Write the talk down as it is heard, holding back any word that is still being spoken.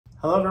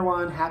Hello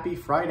everyone, happy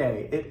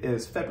Friday. It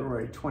is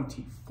February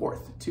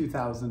 24th,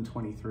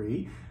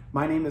 2023.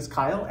 My name is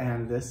Kyle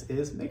and this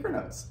is Maker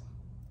Notes.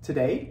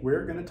 Today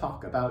we're going to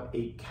talk about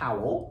a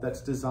cowl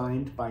that's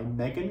designed by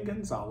Megan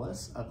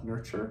Gonzalez of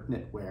Nurture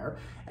Knitwear,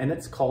 and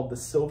it's called the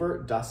Silver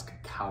Dusk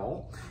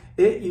Cowl.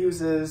 It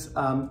uses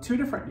two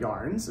different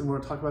yarns, and we'll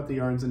talk about the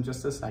yarns in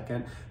just a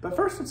second. But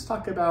first, let's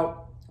talk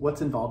about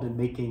what's involved in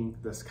making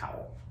this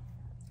cowl.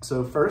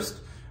 So first,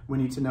 we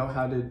need to know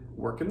how to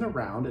work in the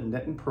round and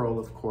knit and purl,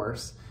 of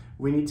course.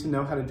 We need to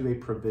know how to do a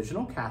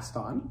provisional cast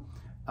on,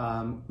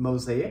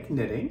 mosaic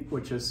knitting,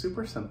 which is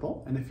super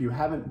simple. And if you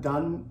haven't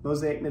done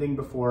mosaic knitting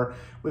before,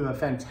 we have a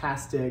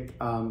fantastic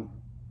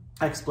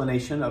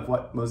explanation of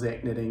what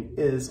mosaic knitting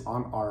is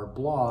on our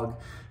blog.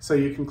 So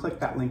you can click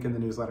that link in the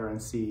newsletter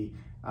and see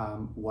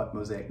what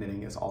mosaic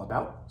knitting is all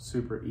about.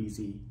 Super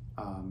easy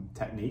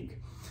technique.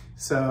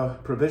 So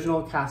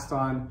provisional cast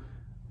on,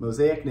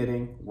 mosaic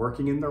knitting,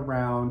 working in the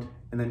round,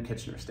 and then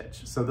Kitchener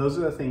stitch. So those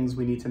are the things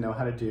we need to know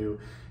how to do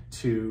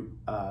to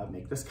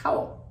make this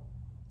cowl.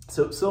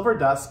 So Silver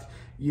Dusk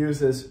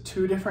uses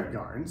two different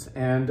yarns,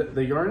 and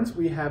the yarns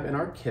we have in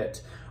our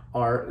kit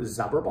are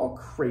Zauberball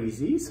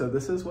Crazy. So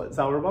this is what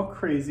Zauberball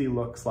Crazy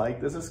looks like.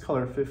 This is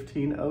color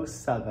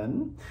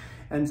 1507.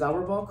 And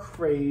Zauberball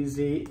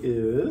Crazy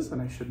is,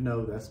 and I should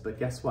know this, but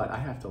guess what? I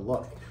have to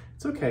look.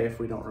 It's okay if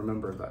we don't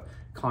remember the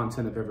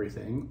content of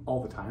everything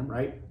all the time,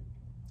 right?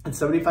 It's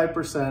 75%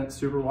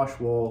 superwash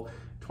wool,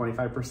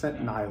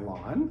 25%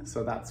 nylon.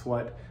 So that's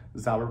what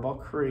Zauberball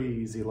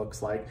Crazy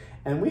looks like.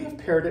 And we have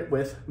paired it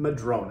with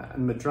Madrona.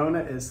 And Madrona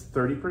is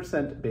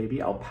 30%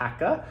 baby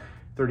alpaca,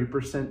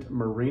 30%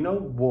 merino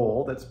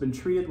wool that's been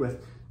treated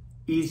with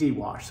Easy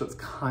Wash. So it's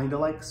kind of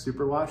like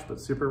Superwash, but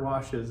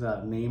Superwash is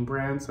a name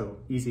brand, so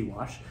Easy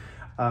Wash.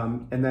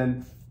 And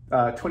then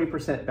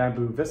 20%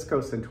 bamboo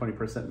viscose and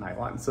 20%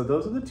 nylon. So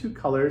those are the two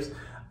colors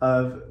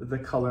of the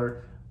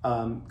color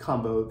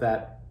combo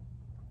that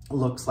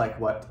looks like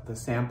what the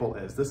sample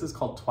is. This is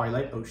called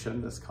Twilight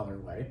Ocean, this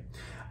colorway.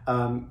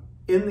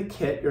 In the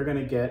kit, you're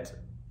gonna get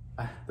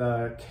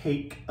the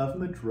cake of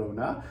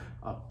Madrona,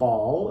 a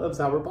ball of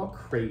Zauberball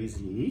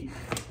Crazy,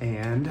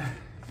 and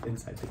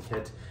inside the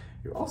kit,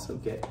 you also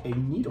get a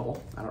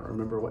needle. I don't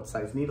remember what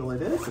size needle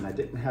it is, and I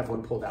didn't have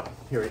one pulled out.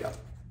 Here we go.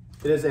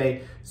 It is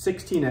a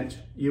 16-inch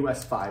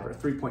US 5 or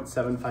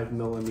 3.75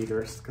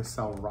 millimeters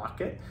Cassell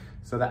Rocket.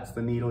 So that's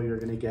the needle you're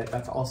gonna get.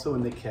 That's also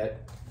in the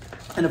kit.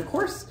 And of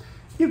course,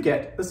 you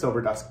get the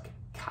Silver Dusk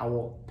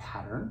cowl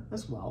pattern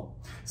as well.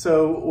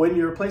 So when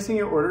you're placing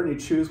your order and you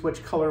choose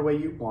which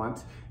colorway you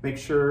want, make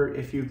sure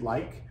if you'd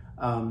like,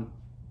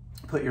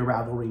 put your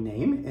Ravelry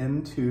name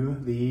into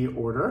the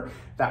order.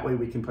 That way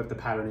we can put the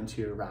pattern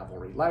into your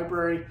Ravelry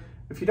library.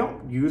 If you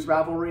don't use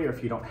Ravelry or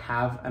if you don't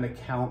have an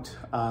account,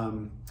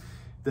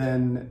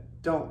 then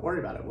don't worry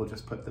about it. We'll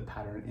just put the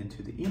pattern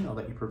into the email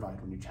that you provide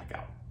when you check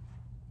out.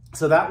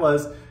 So that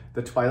was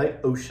the Twilight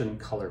Ocean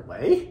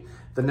colorway.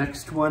 The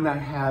next one I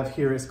have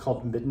here is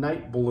called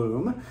Midnight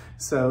Bloom.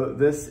 So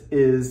this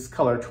is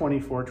color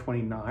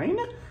 2429,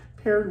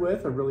 paired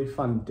with a really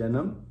fun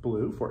denim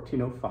blue,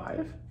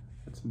 1405.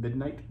 That's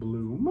Midnight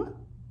Bloom.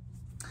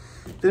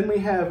 Then we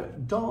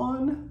have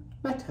Dawn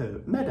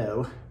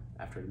Meadow.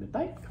 After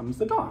midnight comes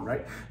the dawn,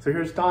 right? So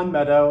here's Dawn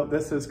Meadow.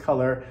 This is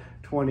color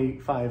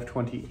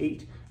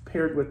 2528,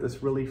 paired with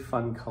this really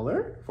fun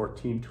color,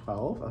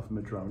 1412 of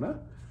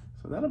Madrona.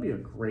 So that'll be a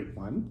great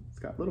one. It's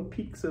got little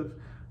peaks of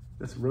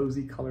this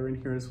rosy color in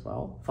here as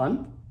well.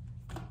 Fun.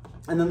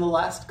 And then the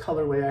last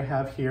colorway I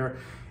have here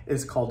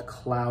is called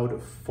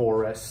Cloud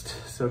Forest.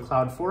 So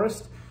Cloud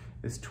Forest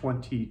is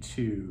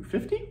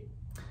 2250,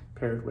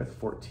 paired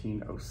with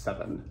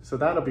 1407. So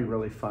that'll be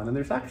really fun. And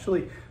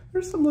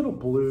there's some little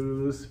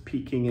blues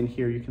peeking in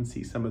here. You can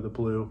see some of the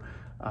blue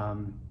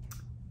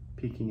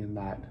peeking in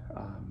that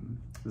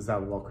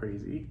Zauberball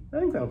Crazy. I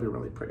think that'll be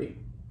really pretty.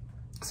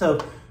 So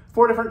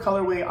 4 different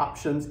colorway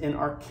options in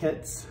our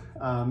kits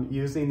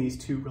using these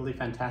two really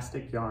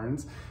fantastic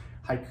yarns,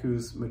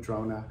 Haiku's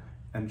Madrona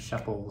and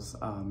Scheppel's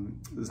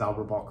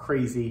Zauberball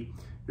Crazy.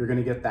 You're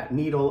gonna get that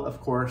needle, of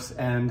course,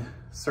 and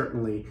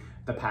certainly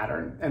the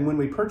pattern. And when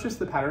we purchase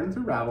the pattern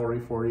through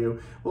Ravelry for you,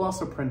 we'll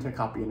also print a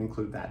copy and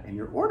include that in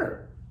your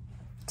order.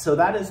 So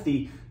that is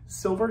the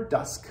Silver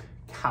Dusk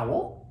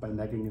Cowl by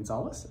Megan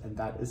Gonzalez, and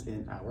that is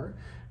in our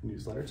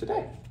newsletter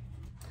today.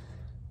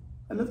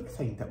 Another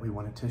thing that we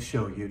wanted to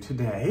show you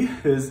today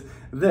is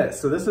this.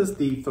 So this is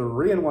the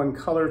 3-in-1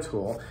 color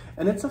tool,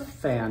 and it's a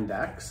fan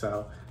deck.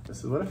 So this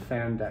is what a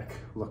fan deck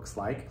looks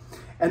like.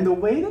 And the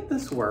way that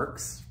this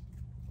works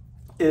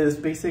is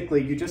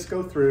basically you just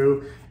go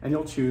through and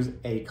you'll choose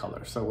a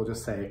color. So we'll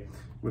just say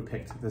we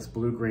picked this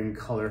blue-green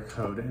color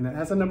code, and it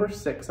has a number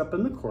 6 up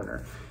in the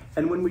corner.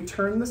 And when we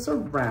turn this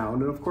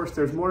around, and of course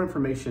there's more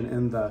information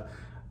in the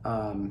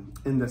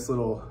in this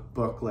little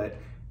booklet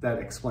that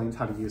explains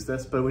how to use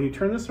this. But when you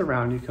turn this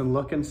around, you can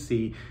look and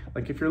see,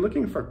 like if you're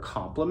looking for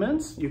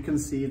complements, you can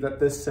see that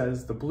this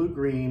says the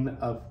blue-green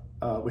of,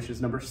 which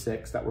is number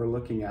 6 that we're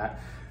looking at,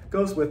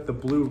 goes with the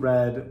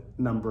blue-red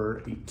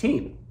number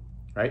 18.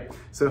 right?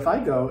 So if I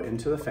go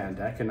into the fan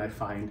deck and I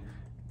find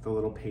the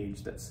little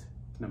page that's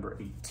number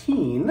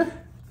 18,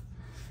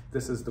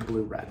 this is the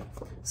blue-red.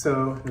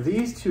 So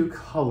these two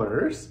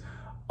colors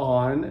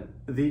on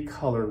the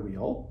color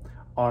wheel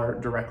are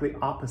directly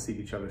opposite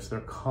each other, so they're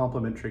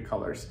complementary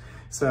colors.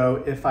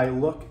 So if I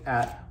look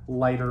at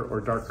lighter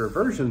or darker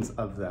versions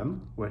of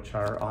them, which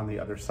are on the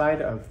other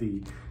side of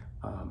the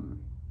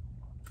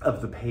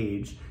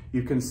page,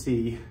 you can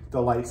see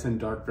the lights and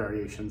dark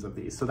variations of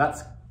these. So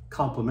that's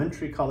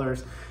complementary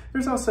colors.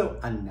 There's also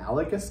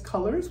analogous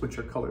colors, which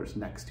are colors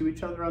next to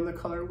each other on the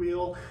color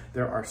wheel.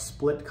 There are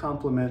split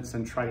complements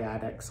and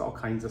triadics, all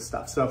kinds of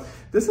stuff. So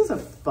this is a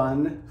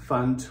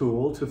fun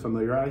tool to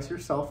familiarize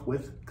yourself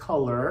with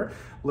color,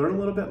 learn a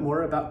little bit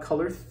more about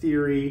color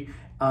theory.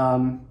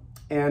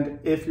 And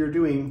if you're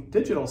doing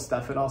digital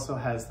stuff, it also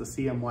has the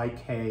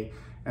CMYK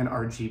and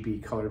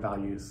RGB color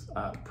values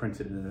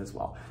printed in it as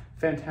well.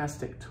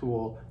 Fantastic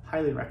tool,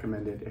 highly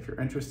recommended. If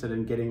you're interested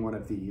in getting one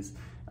of these,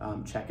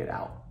 check it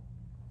out.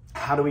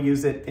 How do we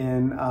use it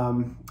in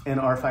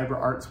our fiber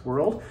arts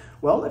world?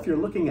 Well, if you're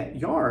looking at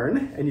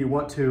yarn and you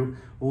want to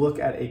look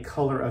at a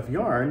color of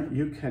yarn,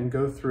 you can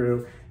go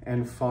through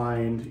and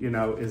find,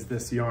 is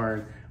this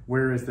yarn,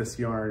 where is this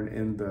yarn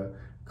in the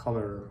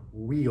color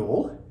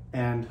wheel?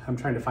 And I'm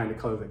trying to find a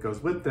color that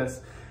goes with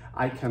this.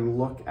 I can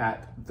look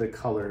at the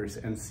colors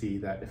and see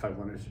that if I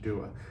wanted to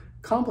do a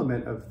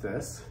complement of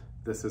this,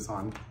 this is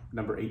on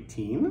number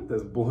 18,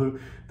 there's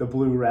the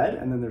blue-red,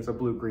 and then there's a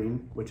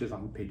blue-green, which is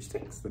on page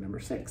 6, the number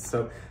 6.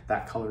 So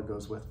that color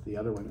goes with the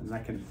other one, and I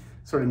can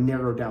sort of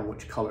narrow down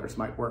which colors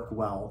might work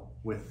well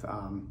with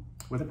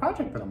a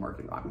project that I'm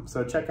working on.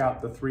 So check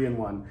out the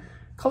 3-in-1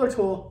 color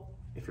tool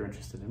if you're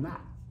interested in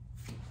that.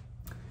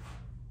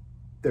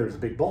 There's a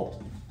big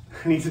bowl.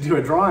 I need to do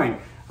a drawing,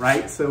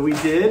 right? So we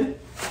did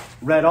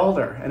red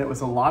alder, and it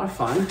was a lot of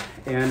fun,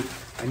 and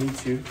I'm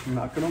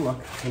not gonna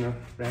look, I'm gonna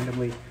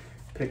randomly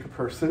pick a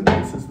person.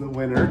 This is the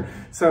winner.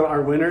 So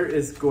our winner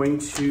is going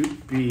to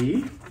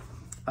be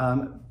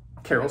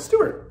Carol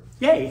Stewart.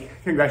 Yay,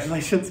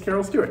 congratulations,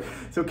 Carol Stewart.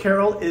 So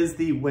Carol is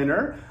the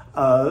winner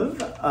of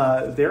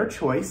their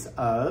choice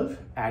of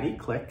Addi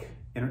Click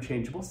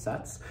interchangeable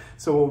sets.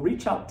 So we'll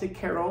reach out to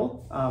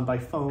Carol by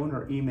phone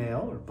or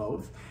email or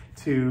both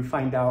to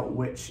find out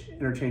which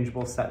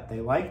interchangeable set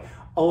they like.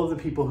 All of the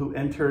people who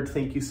entered,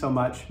 thank you so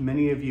much.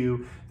 Many of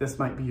you, this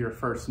might be your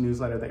first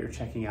newsletter that you're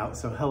checking out.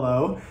 So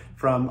hello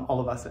from all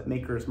of us at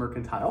Makers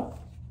Mercantile.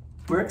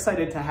 We're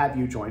excited to have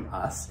you join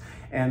us,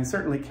 and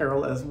certainly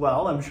Carol as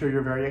well. I'm sure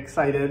you're very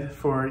excited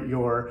for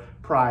your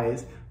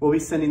prize. We'll be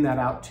sending that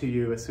out to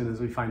you as soon as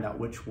we find out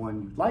which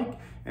one you'd like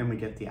and we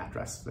get the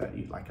address that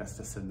you'd like us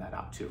to send that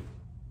out to.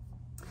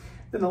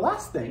 Then the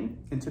last thing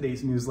in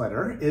today's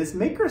newsletter is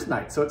Makers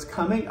Night. So it's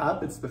coming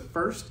up, it's the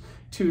first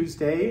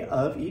Tuesday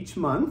of each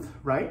month,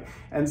 right?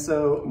 And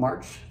so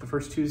March, the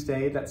first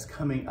Tuesday that's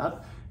coming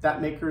up,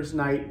 that Makers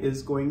Night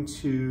is going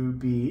to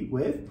be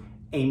with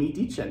Amy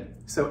Deachin.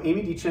 So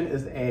Amy Deachin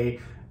is a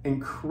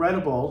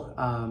incredible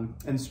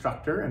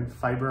instructor and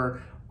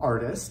fiber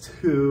artist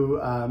who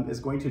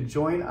is going to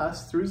join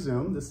us through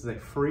Zoom. This is a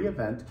free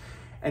event.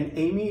 And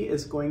Amy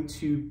is going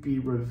to be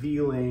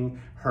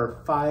revealing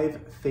her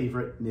 5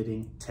 favorite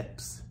knitting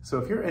tips. So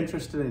if you're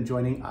interested in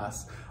joining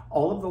us,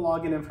 all of the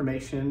login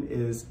information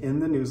is in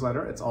the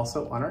newsletter. It's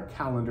also on our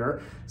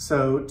calendar.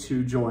 So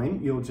to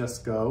join, you'll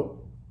just go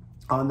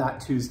on that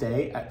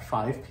Tuesday at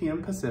 5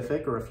 p.m.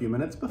 Pacific or a few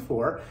minutes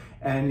before,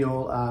 and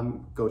you'll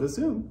go to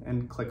Zoom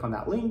and click on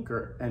that link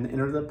and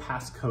enter the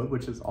passcode,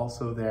 which is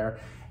also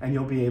there, and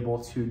you'll be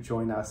able to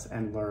join us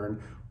and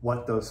learn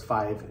what those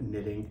 5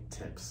 knitting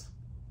tips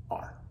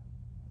are.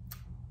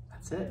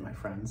 That's it, my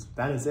friends.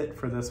 That is it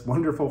for this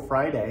wonderful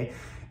Friday.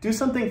 Do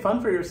something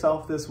fun for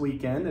yourself this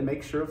weekend, and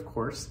make sure, of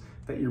course,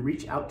 that you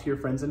reach out to your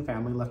friends and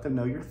family, let them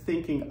know you're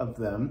thinking of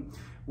them.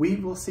 We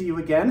will see you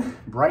again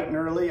bright and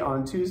early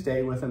on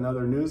Tuesday with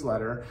another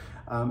newsletter.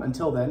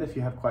 Until then, if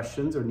you have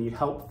questions or need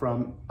help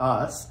from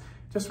us,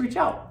 just reach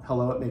out,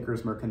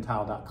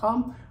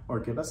 hello@makersmercantile.com, or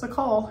give us a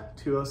call,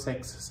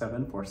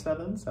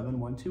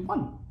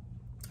 206-747-7121.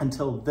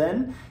 Until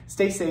then,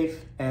 stay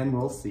safe, and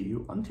we'll see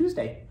you on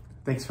Tuesday.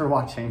 Thanks for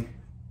watching.